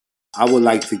I would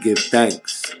like to give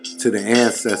thanks to the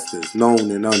ancestors, known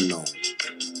and unknown,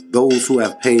 those who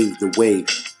have paved the way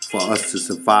for us to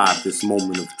survive this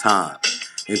moment of time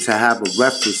and to have a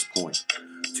reference point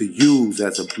to use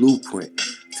as a blueprint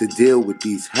to deal with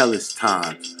these hellish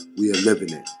times we are living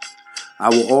in. I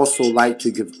would also like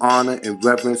to give honor and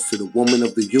reverence to the woman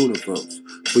of the universe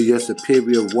for your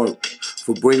superior work,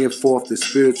 for bringing forth the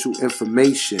spiritual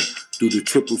information through the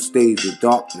triple stage of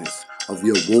darkness of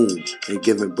your womb and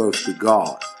giving birth to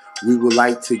God. We would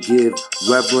like to give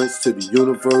reverence to the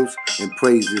universe and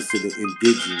praises to the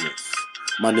indigenous.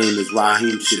 My name is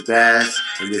Raheem Shabazz,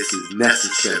 and this is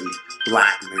Necessary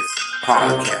Blackness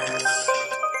Podcast.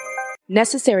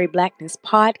 Necessary Blackness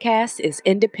Podcast is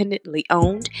independently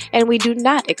owned, and we do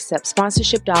not accept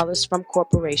sponsorship dollars from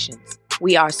corporations.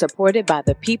 We are supported by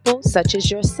the people such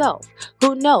as yourself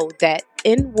who know that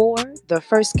in war, the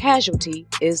first casualty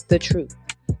is the truth.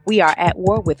 We are at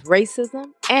war with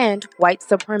racism and white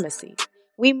supremacy.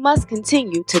 We must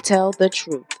continue to tell the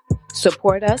truth.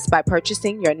 Support us by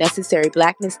purchasing your Necessary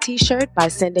Blackness t-shirt by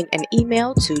sending an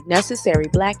email to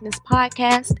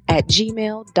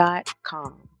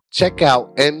necessaryblacknesspodcast@gmail.com. Check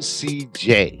out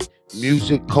MCJ,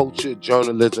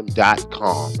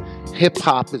 musicculturejournalism.com.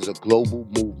 Hip-hop is a global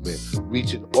movement,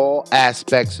 reaching all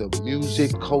aspects of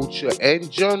music, culture, and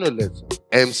journalism.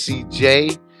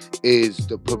 MCJ is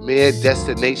the premier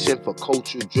destination for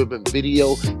culture-driven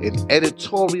video and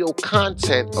editorial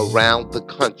content around the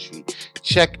country.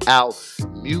 Check out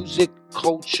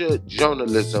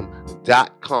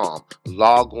musicculturejournalism.com.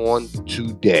 Log on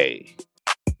today.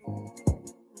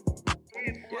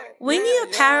 Wingy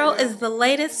Apparel is the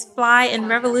latest fly and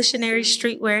revolutionary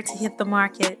streetwear to hit the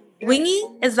market. Wingy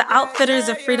is the outfitters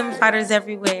of freedom fighters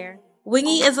everywhere.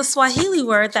 Wingy is a Swahili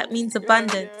word that means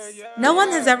abundance. No one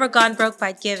has ever gone broke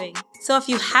by giving. So if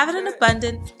you have it in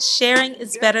abundance, sharing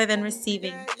is better than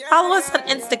receiving. Follow us on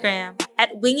Instagram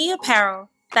at Wingy Apparel.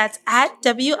 That's at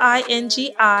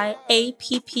WINGIAPPAREL.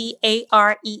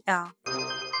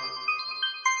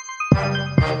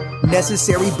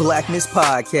 Necessary Blackness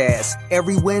Podcast,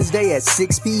 every Wednesday at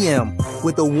 6 p.m.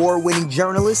 with award-winning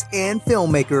journalist and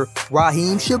filmmaker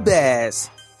Raheem Shabazz.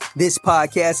 This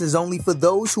podcast is only for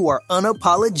those who are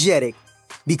unapologetic,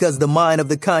 because the mind of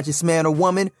the conscious man or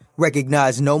woman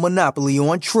recognizes no monopoly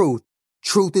on truth.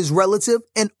 Truth is relative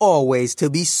and always to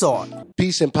be sought.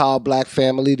 Peace and power, Black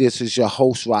family. This is your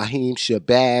host, Raheem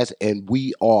Shabazz, and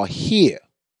we are here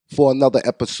for another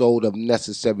episode of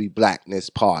Necessary Blackness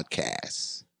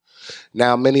Podcast.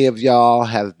 Now, many of y'all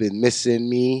have been missing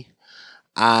me.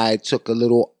 I took a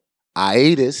little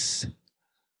hiatus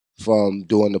from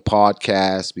doing the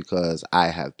podcast because I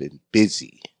have been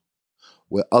busy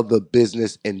with other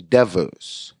business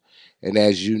endeavors. And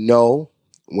as you know,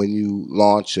 when you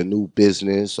launch a new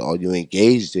business or you're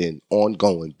engaged in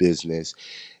ongoing business,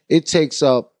 it takes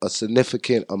up a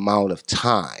significant amount of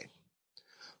time.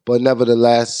 But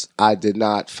nevertheless, I did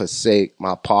not forsake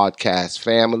my podcast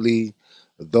family,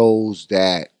 those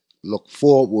that look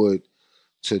forward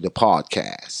to the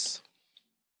podcast.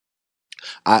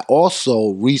 I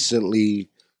also recently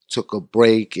took a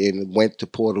break and went to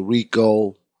Puerto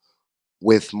Rico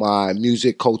with my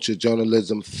music culture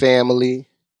journalism family.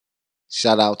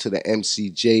 Shout out to the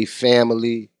MCJ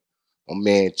family, my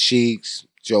man Cheeks,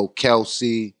 Joe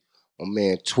Kelsey, my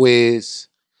man Twiz.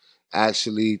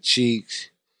 Actually, Cheeks,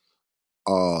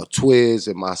 Twiz,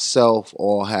 and myself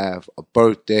all have a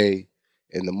birthday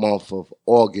in the month of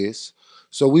August.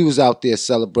 So we was out there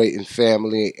celebrating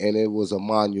family, and it was a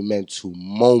monumental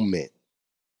moment.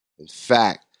 In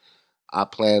fact, I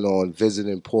plan on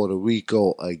visiting Puerto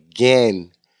Rico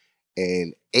again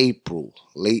in April,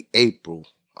 late April.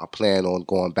 I plan on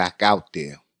going back out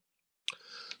there.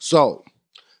 So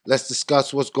let's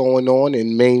discuss what's going on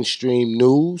in mainstream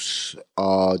news.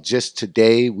 Just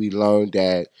today, we learned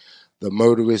that the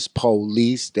murderous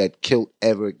police that killed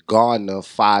Eric Garner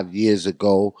 5 years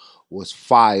ago was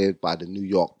fired by the New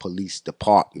York Police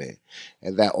Department.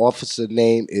 And that officer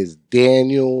name is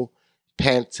Daniel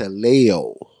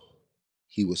Pantaleo.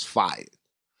 He was fired.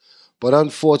 But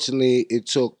unfortunately, it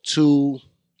took two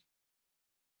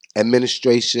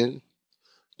administrations,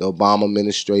 the Obama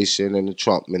administration and the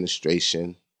Trump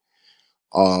administration,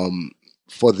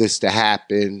 for this to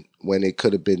happen when it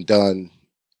could have been done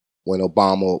when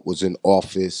Obama was in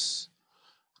office.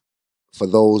 For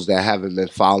those that haven't been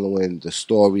following the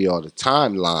story or the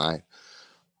timeline,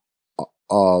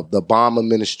 the Obama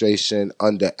administration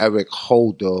under Eric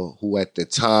Holder, who at the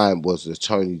time was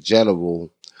Attorney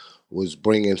General, was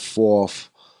bringing forth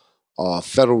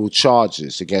federal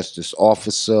charges against this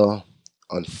officer.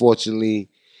 Unfortunately,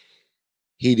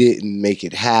 He didn't make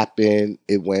it happen.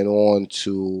 It went on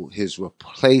to his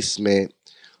replacement,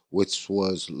 which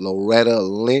was Loretta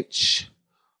Lynch,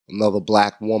 another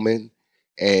black woman,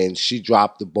 and she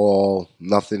dropped the ball,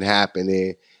 nothing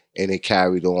happening, and it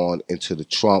carried on into the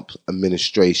Trump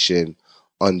administration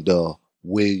under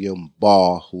William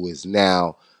Barr, who is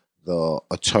now the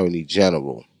Attorney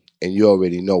General. And you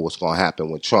already know what's going to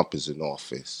happen when Trump is in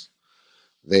office.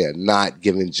 They are not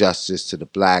giving justice to the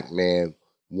black man,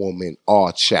 woman,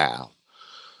 or child.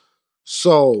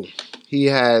 So he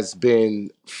has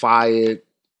been fired.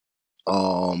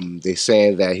 They're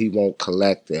saying that he won't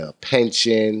collect their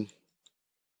pension.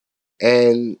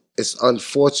 And it's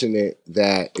unfortunate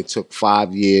that it took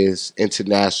 5 years,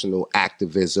 international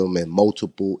activism, and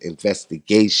multiple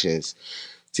investigations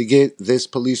to get this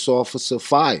police officer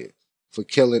fired for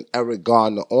killing Eric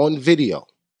Garner on video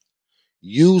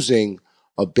using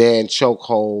a banned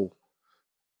chokehold.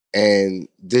 And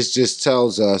this just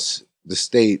tells us the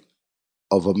state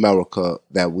of America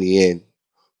that we in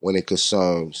when it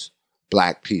concerns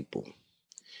black people.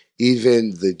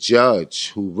 Even the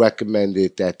judge who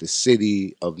recommended that the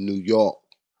city of New York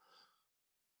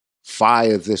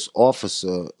fire this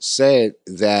officer said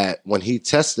that when he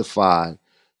testified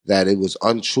that it was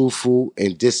untruthful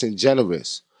and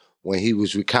disingenuous when he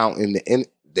was recounting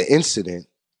the incident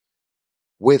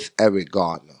with Eric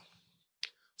Garner.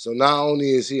 So not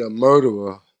only is he a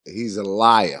murderer, he's a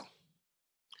liar.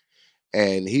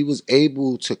 And he was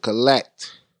able to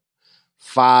collect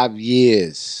 5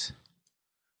 years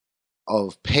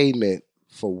of payment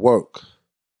for work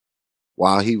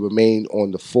while he remained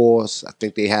on the force. I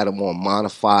think they had him on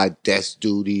modified desk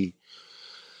duty.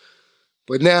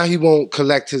 But now he won't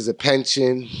collect his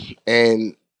pension,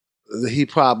 and he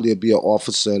probably will be an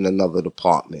officer in another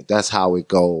department. That's how it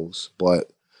goes.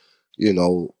 But, you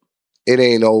know, it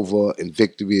ain't over and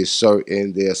victory is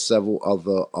certain. There are several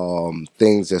other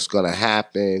things that's going to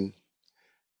happen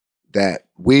that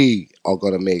we are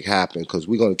going to make happen because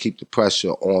we're going to keep the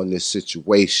pressure on this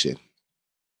situation.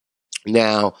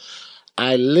 Now,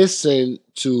 I listened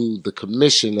to the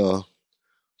commissioner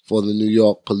for the New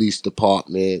York Police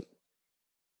Department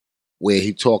where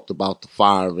he talked about the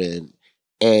firing.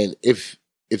 And if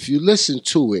you listen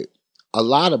to it, a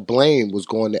lot of blame was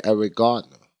going to Eric Garner.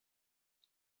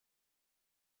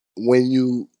 When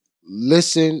you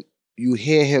listen, you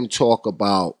hear him talk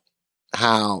about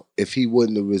how if he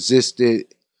wouldn't have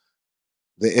resisted,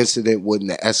 the incident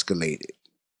wouldn't have escalated.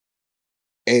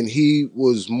 And he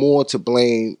was more to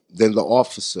blame than the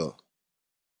officer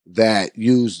that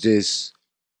used this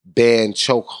banned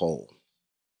chokehold.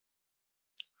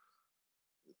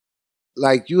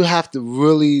 Like, you have to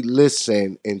really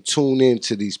listen and tune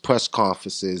into these press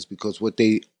conferences because what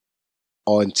they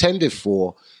are intended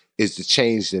for is to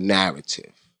change the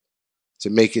narrative, to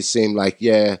make it seem like,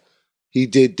 yeah, he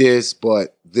did this,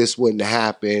 but this wouldn't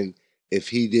happen if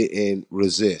he didn't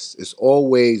resist. It's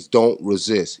always don't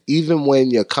resist. Even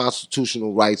when your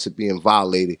constitutional rights are being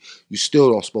violated, you still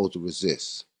don't supposed to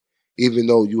resist. Even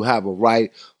though you have a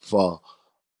right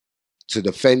to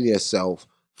defend yourself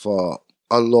for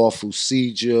unlawful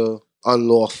seizure,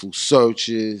 unlawful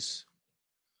searches,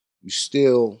 you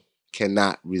still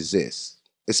cannot resist,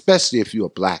 especially if you're a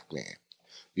black man.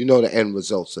 You know the end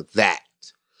results of that.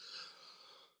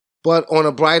 But on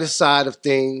a brighter side of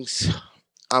things,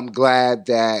 I'm glad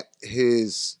that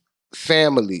his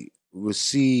family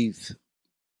received,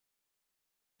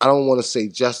 I don't want to say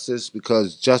justice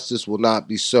because justice will not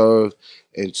be served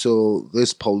until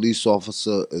this police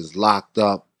officer is locked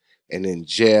up and in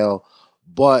jail.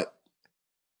 But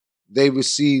they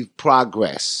received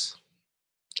progress.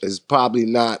 It's probably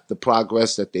not the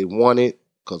progress that they wanted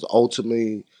because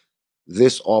ultimately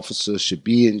this officer should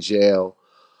be in jail.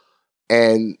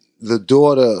 And the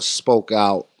daughter spoke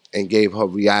out and gave her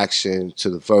reaction to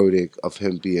the verdict of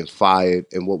him being fired.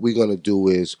 And what we're going to do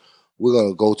is we're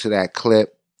going to go to that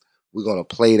clip. We're going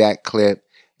to play that clip.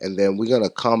 And then we're going to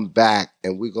come back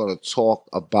and we're going to talk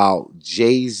about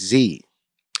Jay-Z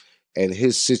and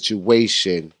his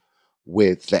situation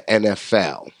with the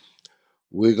NFL.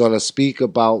 We're going to speak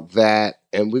about that.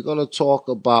 And we're going to talk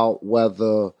about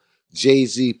whether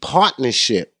Jay-Z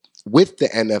partnership with the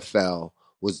NFL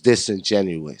was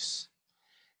disingenuous.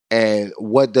 And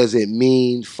what does it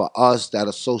mean for us that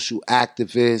are social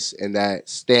activists and that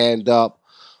stand up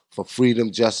for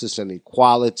freedom, justice, and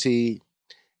equality,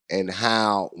 and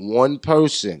how one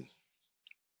person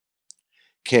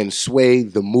can sway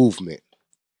the movement.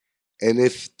 And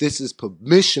if this is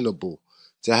permissionable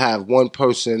to have one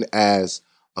person as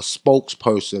a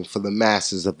spokesperson for the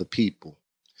masses of the people.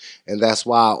 And that's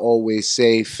why I always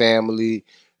say, family,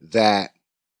 that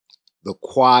the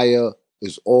choir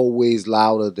is always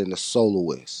louder than the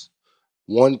soloist.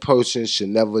 One person should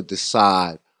never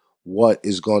decide what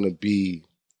is going to be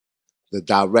the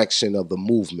direction of the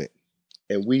movement.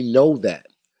 And we know that.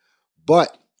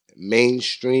 But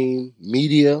mainstream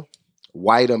media,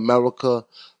 white America,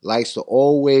 likes to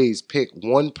always pick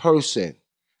one person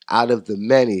out of the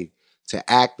many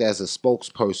to act as a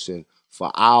spokesperson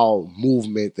for our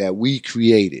movement that we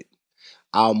created,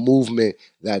 our movement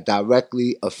that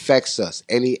directly affects us.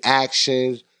 Any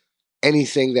actions,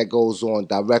 anything that goes on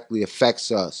directly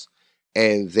affects us,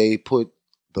 and they put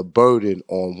the burden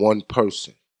on one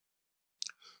person.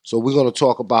 So we're going to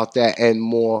talk about that and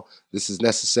more. This is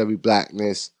Necessary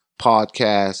Blackness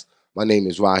Podcast. My name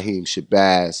is Raheem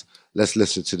Shabazz. Let's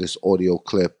listen to this audio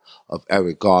clip of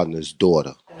Eric Garner's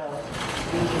daughter.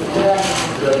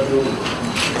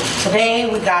 Today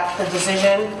we got the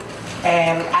decision,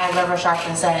 and as Reverend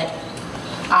Sharpton said,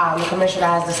 the commissioner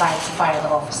has decided to fire the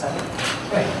officer.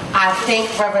 I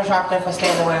thank Reverend Sharpton for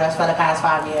standing with us for the past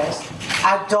 5 years.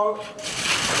 I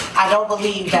don't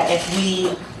believe that if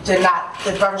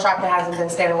Reverend Sharpton hasn't been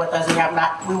standing with us,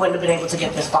 we wouldn't have been able to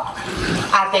get this far.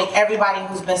 I thank everybody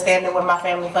who's been standing with my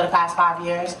family for the past 5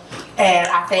 years, and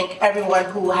I thank everyone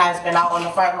who has been out on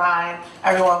the front line,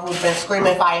 everyone who's been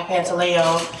screaming fire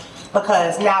Pantaleo,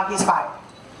 because now he's fired.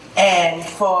 And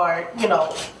for,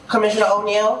 Commissioner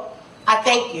O'Neill, I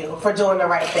thank you for doing the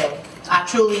right thing. I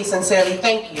truly, sincerely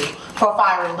thank you for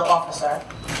firing the officer.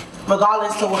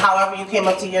 Regardless to however you came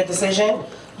up to your decision,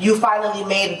 you finally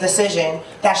made a decision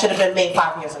that should have been made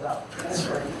 5 years ago. That's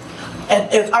right.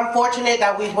 And it's unfortunate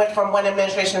that we went from one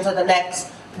administration to the next.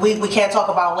 We can't talk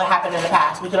about what happened in the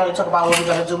past. We can only talk about what we're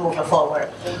going to do moving forward.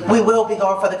 We will be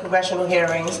going for the congressional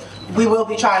hearings. We will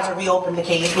be trying to reopen the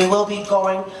case. We will be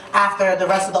going after the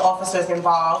rest of the officers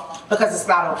involved because it's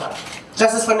not over.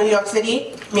 Justice for New York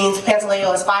City means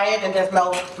Pantaleo is fired and there's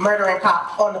no murdering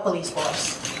cop on the police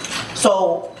force.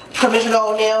 So, Commissioner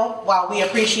O'Neill, while we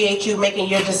appreciate you making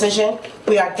your decision,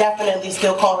 we are definitely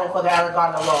still calling for the Eric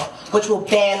Garner law, which will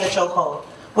ban the chokehold,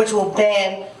 which will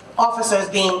ban officers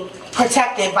being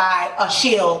protected by a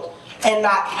shield and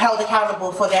not held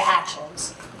accountable for their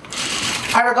actions.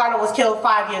 Eric Garner was killed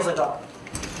 5 years ago.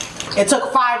 It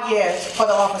took 5 years for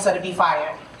the officer to be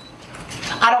fired.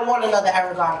 I don't want another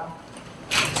Eric Garner.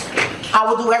 I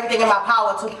will do everything in my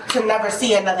power to never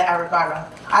see another Eric Garner.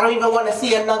 I don't even want to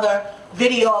see another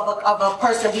video of a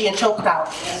person being choked out.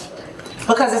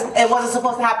 Because it wasn't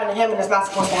supposed to happen to him and it's not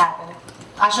supposed to happen.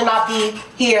 I should not be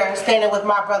here standing with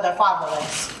my brother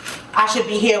fatherless. I should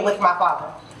be here with my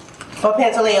father. But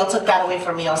Pantaleo took that away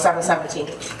from me on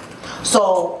 7/17.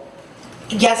 So,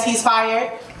 yes, he's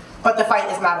fired, but the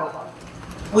fight is not over.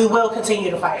 We will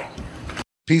continue to fight.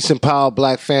 Peace and power,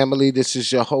 Black family. This is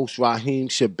your host, Raheem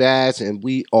Shabazz, and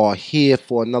we are here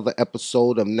for another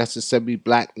episode of Necessary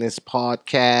Blackness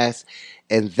Podcast.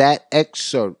 And that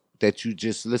excerpt that you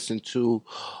just listened to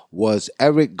was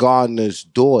Eric Garner's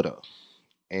daughter,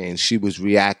 and she was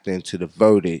reacting to the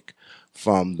verdict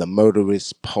from the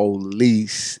murderous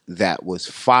police that was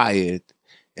fired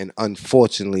and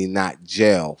unfortunately not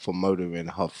jailed for murdering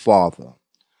her father.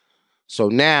 So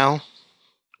now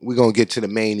we're going to get to the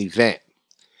main event.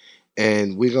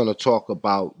 And we're going to talk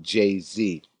about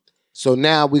Jay-Z. So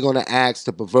now we're going to ask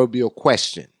the proverbial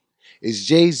question. Is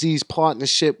Jay-Z's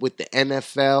partnership with the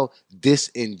NFL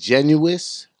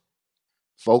disingenuous?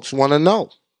 Folks want to know.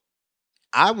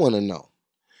 I want to know.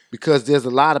 Because there's a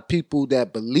lot of people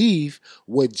that believe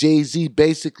what Jay-Z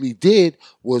basically did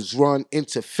was run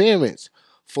interference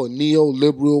for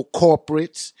neoliberal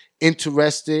corporates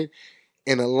interested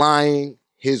in aligning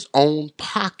his own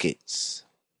pockets.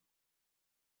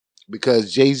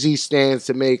 Because Jay-Z stands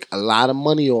to make a lot of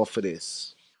money off of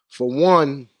this. For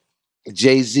one,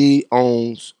 Jay-Z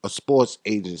owns a sports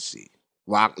agency,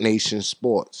 Roc Nation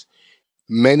Sports.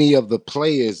 Many of the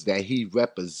players that he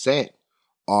represents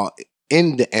are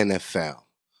in the NFL.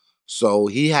 So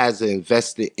he has an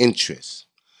invested interest.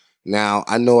 Now,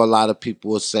 I know a lot of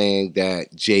people are saying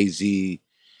that Jay-Z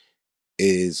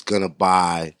is going to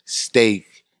buy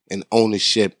stake and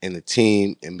ownership in the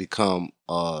team and become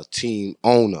a team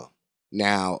owner.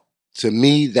 Now, to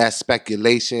me, that's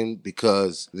speculation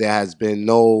because there has been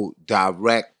no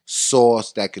direct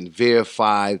source that can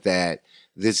verify that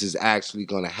this is actually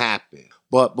going to happen.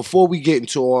 But before we get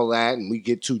into all that and we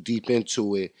get too deep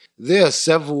into it, there are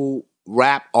several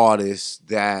rap artists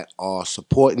that are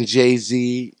supporting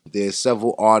Jay-Z. There's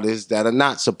several artists that are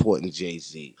not supporting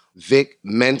Jay-Z. Vic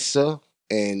Mensa,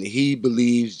 and he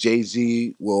believes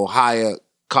Jay-Z will hire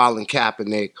Colin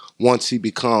Kaepernick once he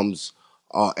becomes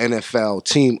NFL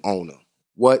team owner.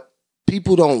 What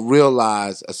people don't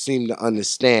realize or seem to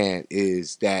understand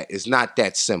is that it's not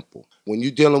that simple. When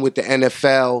you're dealing with the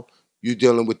NFL, you're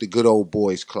dealing with the good old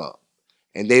boys club.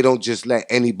 And they don't just let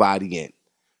anybody in.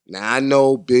 Now, I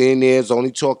know billionaires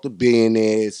only talk to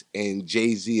billionaires, and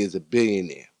Jay-Z is a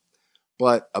billionaire.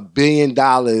 But $1 billion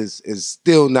is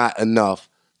still not enough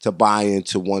to buy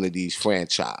into one of these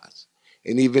franchises.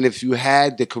 And even if you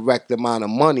had the correct amount of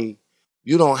money,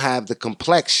 you don't have the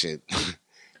complexion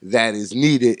that is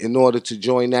needed in order to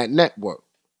join that network.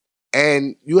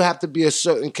 And you have to be a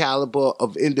certain caliber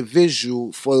of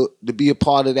individual to be a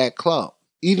part of that club.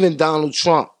 Even Donald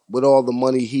Trump, with all the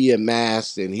money he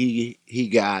amassed and he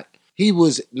got, he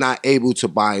was not able to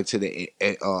buy into the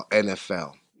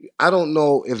NFL. I don't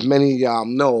know if many of y'all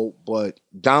know, but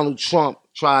Donald Trump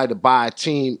tried to buy a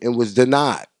team and was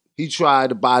denied. He tried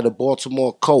to buy the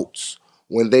Baltimore Colts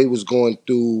when they was going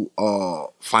through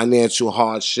financial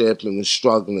hardship and was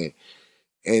struggling.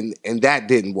 And that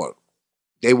didn't work.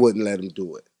 They wouldn't let him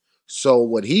do it. So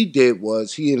what he did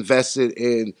was he invested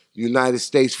in the United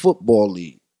States Football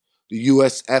League, the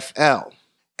USFL.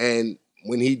 And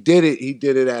when he did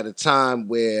it at a time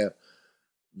where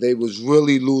they was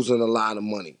really losing a lot of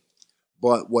money.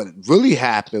 But what really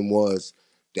happened was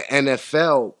the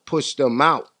NFL pushed them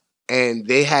out, and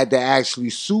they had to actually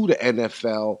sue the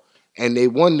NFL, and they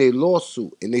won their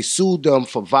lawsuit, and they sued them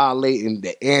for violating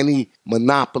the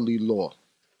anti-monopoly law.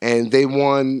 And they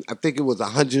won, I think it was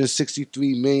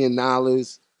 $163 million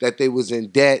that they was in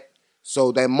debt.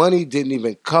 So that money didn't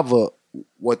even cover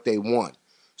what they won.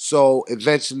 So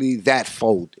eventually that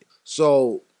folded.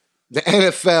 So the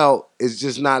NFL is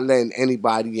just not letting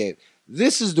anybody in.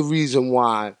 This is the reason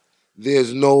why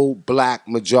there's no black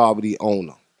majority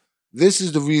owner. This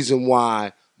is the reason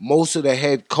why most of the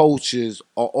head coaches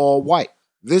are all white.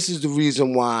 This is the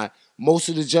reason why most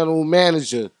of the general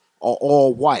managers are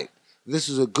all white. This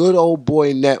is a good old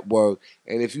boy network,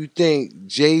 and if you think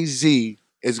Jay-Z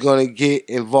is going to get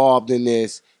involved in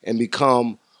this and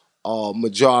become a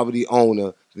majority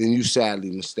owner, then you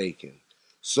sadly mistaken.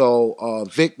 So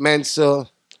Vic Mensa,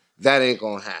 that ain't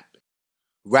going to happen.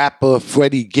 Rapper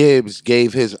Freddie Gibbs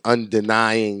gave his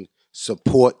undenying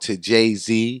support to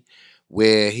Jay-Z,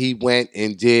 where he went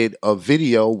and did a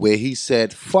video where he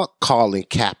said, fuck Colin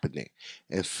Kaepernick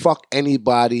and fuck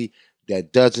anybody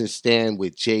that doesn't stand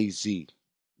with Jay-Z.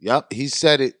 Yup, he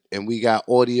said it, and we got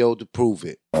audio to prove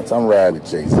it. I'm riding with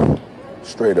Jay-Z.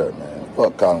 Straight up, man.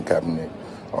 Fuck Colin Kaepernick.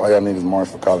 All y'all niggas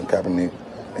marched for Colin Kaepernick,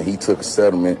 and he took a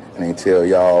settlement and ain't tell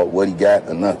y'all what he got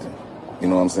or nothing. You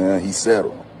know what I'm saying? He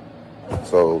settled.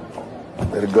 So,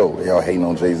 let it go. Y'all hating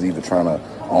on Jay-Z for trying to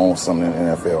own something in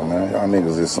the NFL, man. Y'all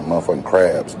niggas is some motherfucking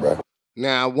crabs, bro.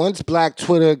 Now, once Black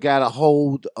Twitter got a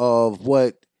hold of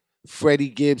what Freddie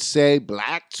Gibbs said,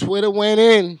 Black Twitter went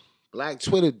in. Black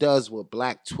Twitter does what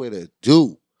Black Twitter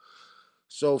do.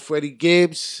 So, Freddie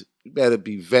Gibbs, you better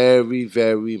be very,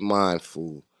 very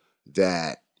mindful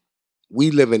that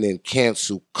we living in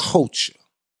cancel culture.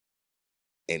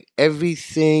 And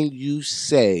everything you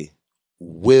say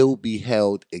will be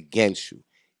held against you.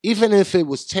 Even if it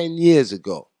was 10 years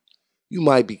ago, you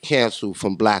might be canceled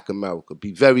from Black America.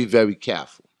 Be very, very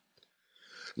careful.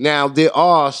 Now, there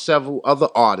are several other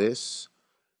artists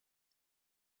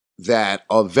that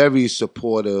are very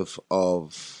supportive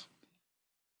of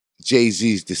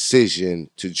Jay-Z's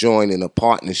decision to join in a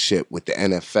partnership with the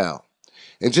NFL.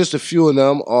 And just a few of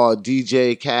them are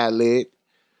DJ Khaled,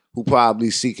 who probably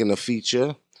seeking a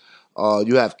feature.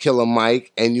 You have Killer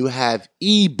Mike, and you have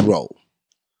Ebro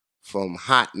from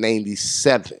Hot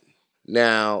 97.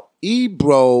 Now,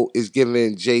 Ebro is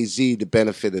giving Jay-Z the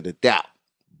benefit of the doubt.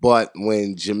 But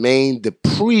when Jermaine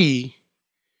Dupri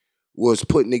was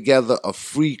putting together a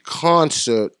free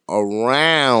concert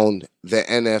around the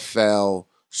NFL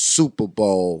Super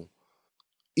Bowl,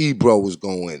 Ebro was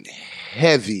going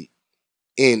heavy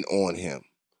in on him.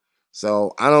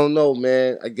 So, I don't know,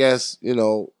 man. I guess,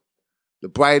 the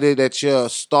brighter that your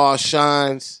star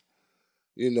shines,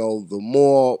 the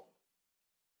more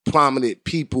prominent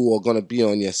people are going to be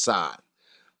on your side.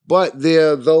 But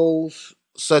there are those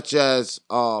such as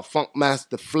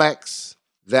Funkmaster Flex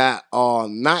that are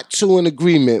not too in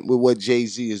agreement with what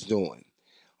Jay-Z is doing.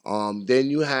 Then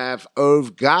you have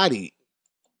Irv Gotti,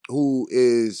 who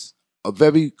is a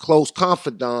very close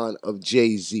confidant of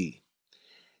Jay-Z.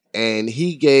 And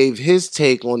he gave his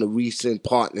take on the recent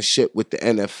partnership with the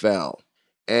NFL.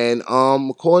 And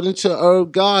according to Irv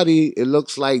Gotti, it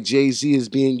looks like Jay-Z is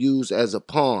being used as a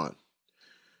pawn.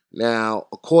 Now,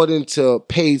 according to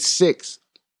Page 6,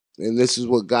 and this is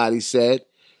what Gotti said,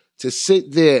 to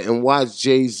sit there and watch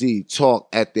Jay-Z talk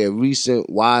at their recent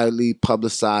widely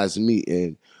publicized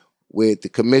meeting with the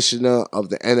commissioner of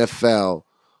the NFL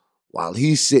while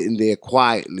he's sitting there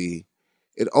quietly.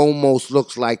 It almost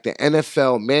looks like the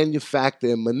NFL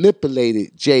manufactured and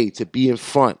manipulated Jay to be in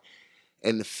front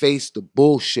and to face the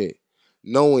bullshit,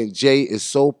 knowing Jay is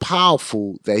so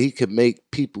powerful that he could make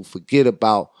people forget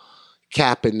about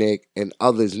Kaepernick and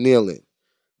others kneeling.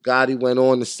 Gotti went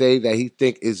on to say that he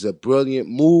think it's a brilliant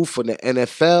move for the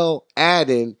NFL,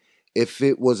 adding, if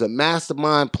it was a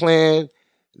mastermind plan,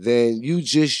 then you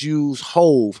just use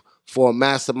Hove for a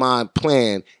mastermind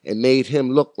plan and made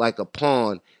him look like a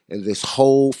pawn in this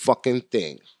whole fucking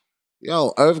thing.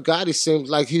 Yo, Irv Gotti seems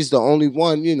like he's the only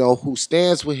one, who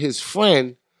stands with his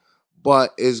friend,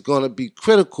 but is going to be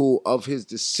critical of his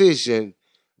decision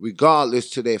regardless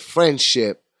to their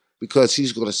friendship, because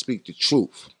he's going to speak the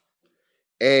truth.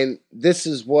 And this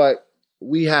is what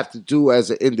we have to do as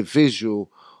an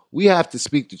individual. We have to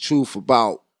speak the truth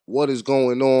about what is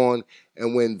going on.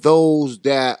 And when those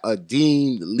that are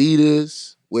deemed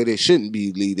leaders, where they shouldn't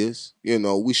be leaders,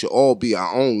 we should all be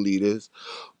our own leaders.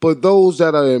 But those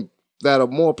that are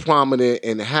more prominent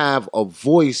and have a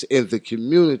voice in the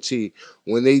community,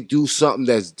 when they do something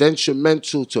that's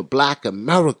detrimental to Black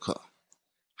America,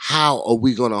 how are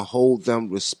we going to hold them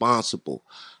responsible?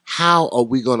 How are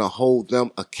we going to hold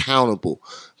them accountable?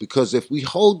 Because if we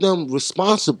hold them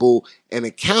responsible and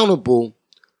accountable,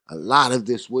 a lot of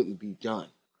this wouldn't be done.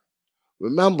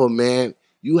 Remember, man,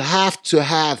 you have to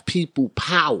have people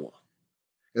power.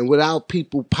 And without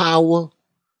people power,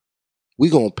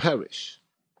 we're going to perish.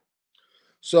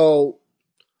 So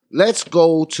let's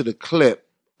go to the clip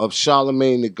of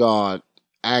Charlemagne the God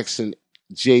asking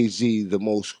Jay-Z the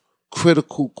most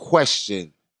critical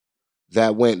question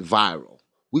that went viral.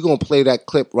 We're going to play that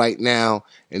clip right now,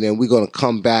 and then we're going to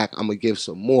come back. I'm going to give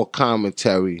some more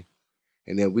commentary,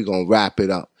 and then we're going to wrap it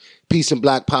up. Peace and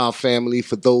Black Power family.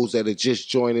 For those that are just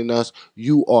joining us,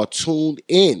 you are tuned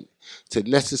in to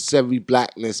Necessary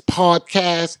Blackness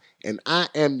Podcast, and I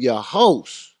am your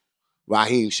host,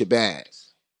 Raheem Shabazz.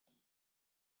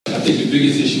 I think the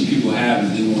biggest issue people have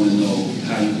is they want to know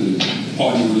how you could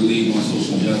partner with the league on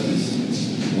social justice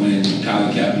when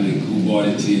Colin Kaepernick, who brought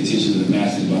it to the attention of the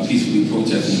masses by peacefully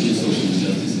protesting against social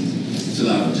injustices, still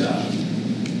out of a job.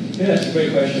 Yeah, that's a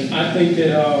great question. I think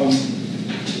that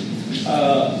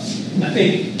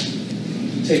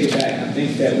take it back. I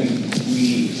think that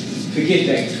we forget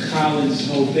that Colin's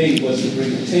whole thing was to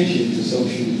bring attention to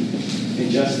social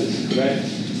injustice, correct?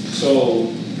 So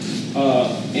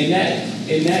in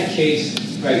that case,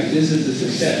 right, this is the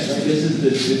success, right? This is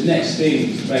the next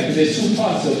thing, right? Because there's two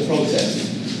parts of protesting.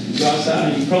 You go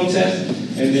outside and you protest,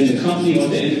 and then the company or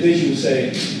the individual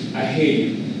say, I hear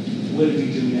you. What do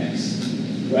we do next?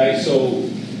 Right? So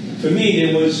for me,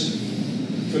 it's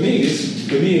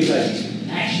like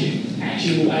action.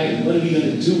 Action, what are we going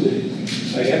to do with it?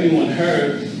 Like everyone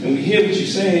heard, and we hear what you're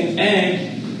saying,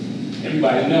 and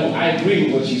everybody know, I agree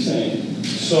with what you're saying.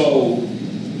 So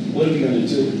what are we going to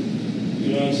do? You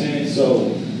know what I'm saying?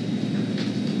 So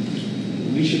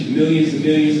we should millions and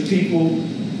millions of people,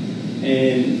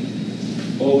 and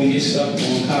we get stuck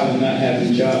on Colin not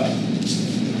having a job.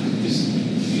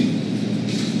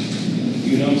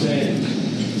 You know what I'm saying?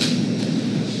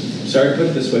 Sorry to put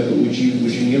it this way, but would you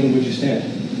kneel and would you stand?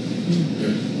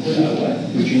 What?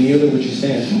 Would you kneel and would you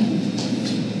stand?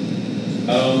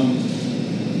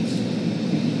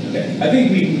 Okay. I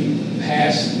think we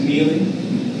passed kneeling.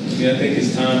 I think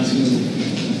it's time to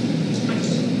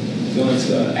go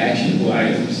into actionable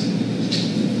items.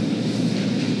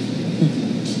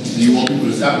 Do you want people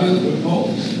to stop kneeling or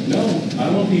oppose? No, I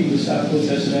don't want people to stop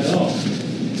protesting at all.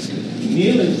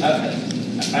 Kneeling, I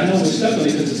know we're stuck on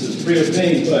it because it's a real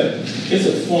thing, but it's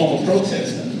a form of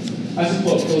protest. I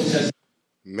support protest.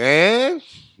 Man,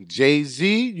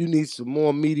 Jay-Z, you need some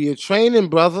more media training,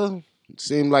 brother. It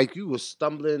seemed like you were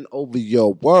stumbling over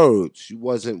your words. You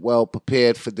wasn't well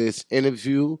prepared for this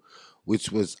interview,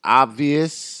 which was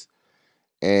obvious.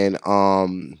 And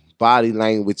body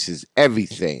language is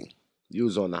everything. You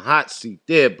was on the hot seat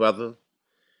there, brother,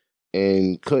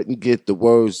 and couldn't get the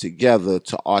words together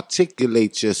to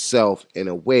articulate yourself in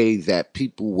a way that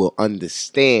people will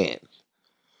understand.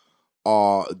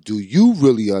 Or do you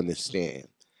really understand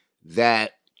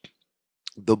that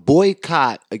the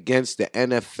boycott against the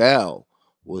NFL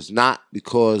was not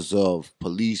because of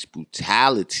police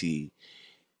brutality?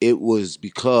 It was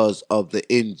because of the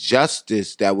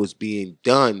injustice that was being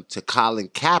done to Colin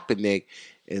Kaepernick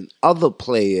and other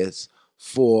players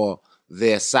for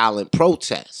their silent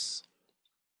protests.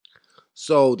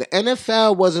 So the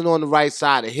NFL wasn't on the right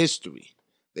side of history.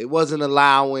 They wasn't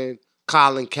allowing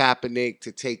Colin Kaepernick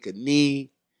to take a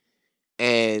knee,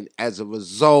 and as a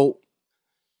result,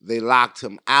 They locked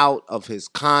him out of his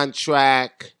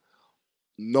contract.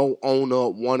 No owner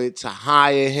wanted to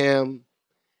hire him.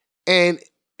 And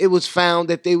it was found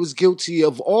that they was guilty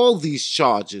of all these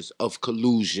charges of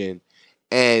collusion,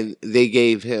 and they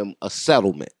gave him a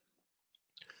settlement.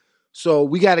 So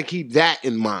we got to keep that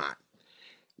in mind.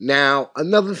 Now,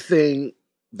 another thing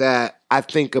that I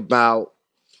think about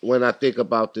when I think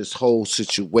about this whole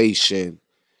situation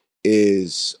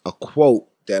is a quote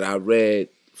that I read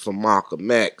from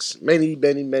Malcolm X many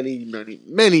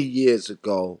years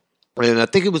ago. And I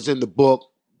think it was in the book,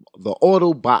 The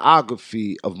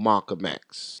Autobiography of Malcolm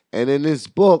X. And in this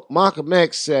book, Malcolm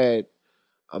X said,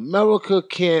 America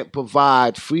can't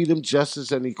provide freedom,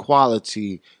 justice, and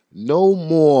equality no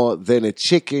more than a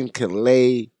chicken can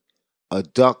lay a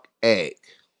duck egg.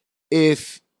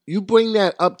 If you bring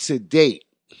that up to date,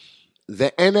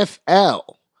 the NFL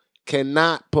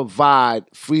cannot provide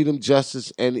freedom,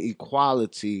 justice, and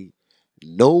equality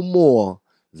no more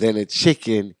than a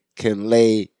chicken can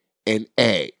lay an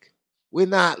egg. We're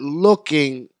not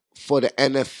looking for the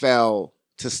NFL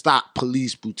to stop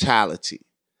police brutality.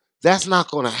 That's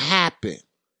not going to happen.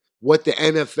 What the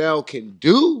NFL can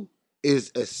do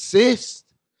is assist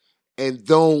and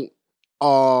don't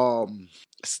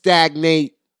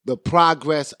stagnate the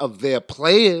progress of their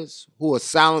players who are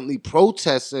silently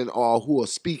protesting or who are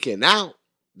speaking out.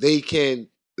 They can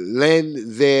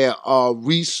lend their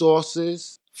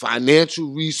resources,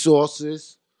 financial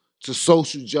resources, to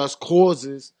social just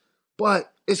causes,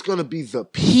 but it's going to be the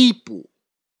people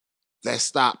that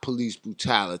stop police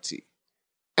brutality.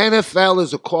 NFL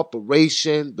is a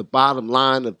corporation. The bottom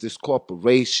line of this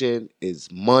corporation is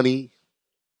money,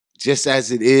 just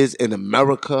as it is in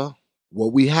America.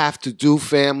 What we have to do,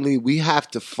 family, we have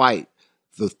to fight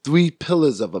the 3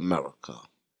 pillars of America.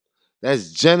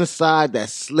 That's genocide,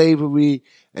 that's slavery,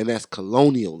 and that's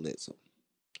colonialism.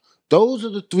 Those are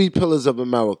the 3 pillars of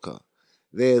America.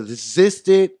 They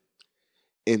existed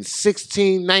in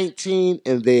 1619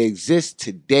 and they exist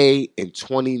today in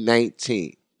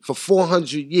 2019 for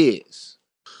 400 years.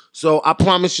 So I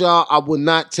promise y'all I will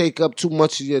not take up too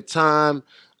much of your time.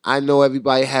 I know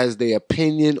everybody has their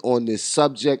opinion on this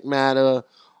subject matter.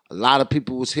 A lot of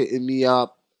people was hitting me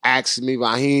up, asking me,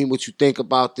 Raheem, what you think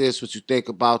about this, what you think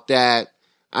about that.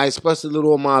 I expressed a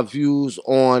little of my views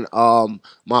on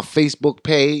my Facebook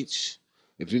page.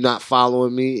 If you're not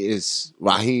following me, it's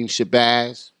Raheem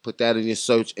Shabazz. Put that in your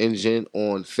search engine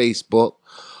on Facebook.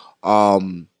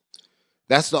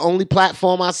 That's the only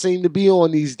platform I seem to be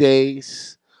on these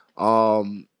days.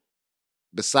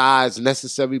 Besides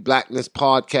Necessary Blackness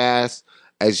Podcast,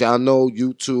 as y'all know,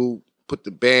 YouTube put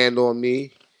the ban on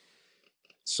me.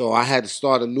 So I had to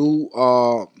start a new,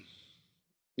 not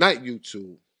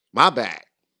YouTube, my bad,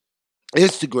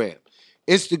 Instagram.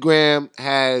 Instagram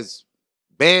has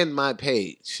banned my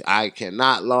page. I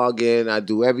cannot log in. I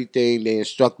do everything they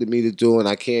instructed me to do, and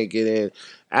I can't get in.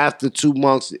 After 2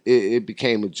 months, it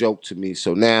became a joke to me.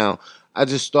 So now I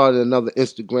just started another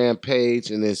Instagram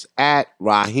page, and it's at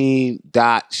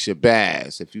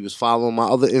Raheem.Shabazz. If you was following my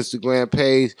other Instagram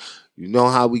page, you know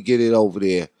how we get it over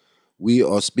there. We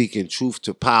are speaking truth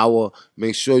to power.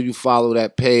 Make sure you follow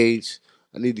that page.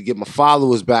 I need to get my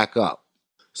followers back up.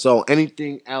 So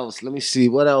anything else? Let me see.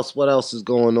 What else is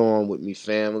going on with me,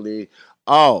 family?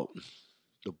 Oh,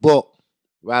 the book,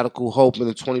 Radical Hope in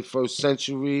the 21st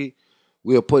Century.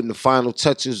 We are putting the final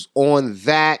touches on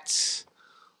that.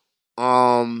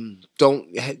 Don't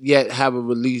yet have a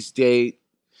release date.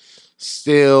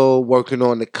 Still working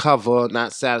on the cover.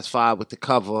 Not satisfied with the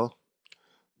cover.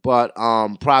 But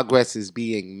progress is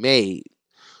being made.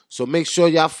 So make sure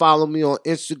y'all follow me on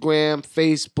Instagram,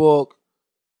 Facebook,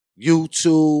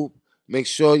 YouTube. Make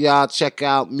sure y'all check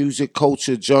out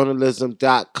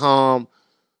musicculturejournalism.com.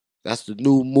 That's the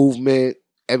new movement.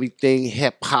 Everything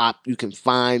hip-hop you can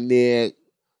find there.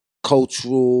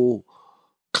 Cultural,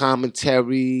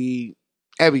 commentary,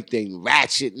 everything.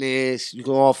 Ratchetness. You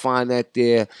can all find that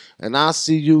there. And I'll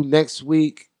see you next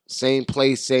week. Same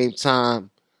place, same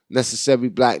time. Necessary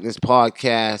Blackness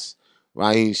Podcast.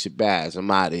 Raheem Shabazz.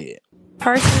 I'm out of here.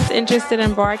 Persons interested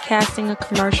in broadcasting a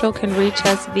commercial can reach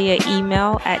us via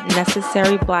email at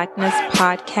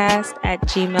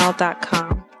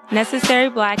necessaryblacknesspodcast@gmail.com. Necessary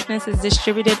Blackness is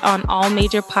distributed on all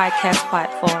major podcast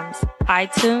platforms: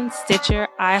 iTunes, Stitcher,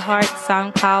 iHeart,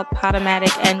 SoundCloud,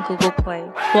 Podomatic, and Google Play.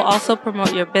 We'll also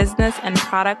promote your business and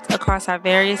product across our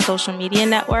various social media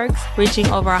networks, reaching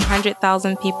over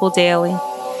 100,000 people daily.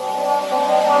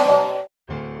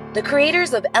 The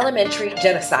creators of Elementary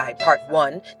Genocide Part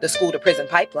 1, The School to Prison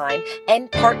Pipeline, and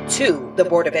Part 2, The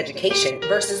Board of Education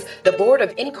versus the Board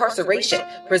of Incarceration,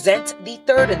 present the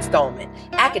third installment,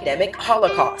 Academic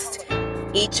Holocaust.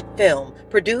 Each film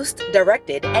produced,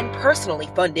 directed, and personally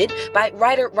funded by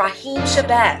writer Raheem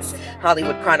Shabazz.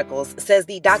 Hollywood Chronicles says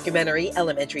the documentary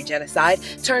Elementary Genocide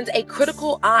turns a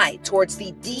critical eye towards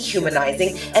the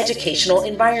dehumanizing educational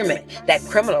environment that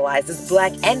criminalizes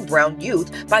Black and brown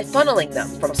youth by funneling them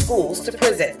from schools to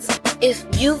prisons. If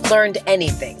you've learned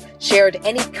anything, shared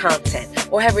any content,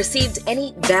 or have received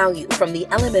any value from the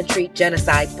Elementary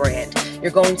Genocide brand,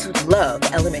 you're going to love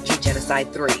Elementary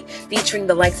Genocide 3, featuring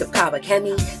the likes of Kaba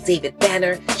Kemi, David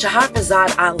Banner,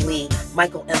 Shahrazad Ali,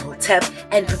 Michael Imhotep,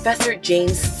 and Professor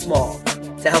James Small.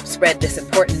 To help spread this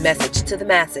important message to the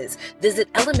masses,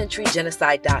 visit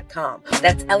elementarygenocide.com.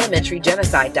 That's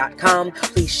elementarygenocide.com.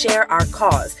 Please share our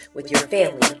cause with your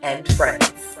family and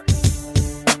friends.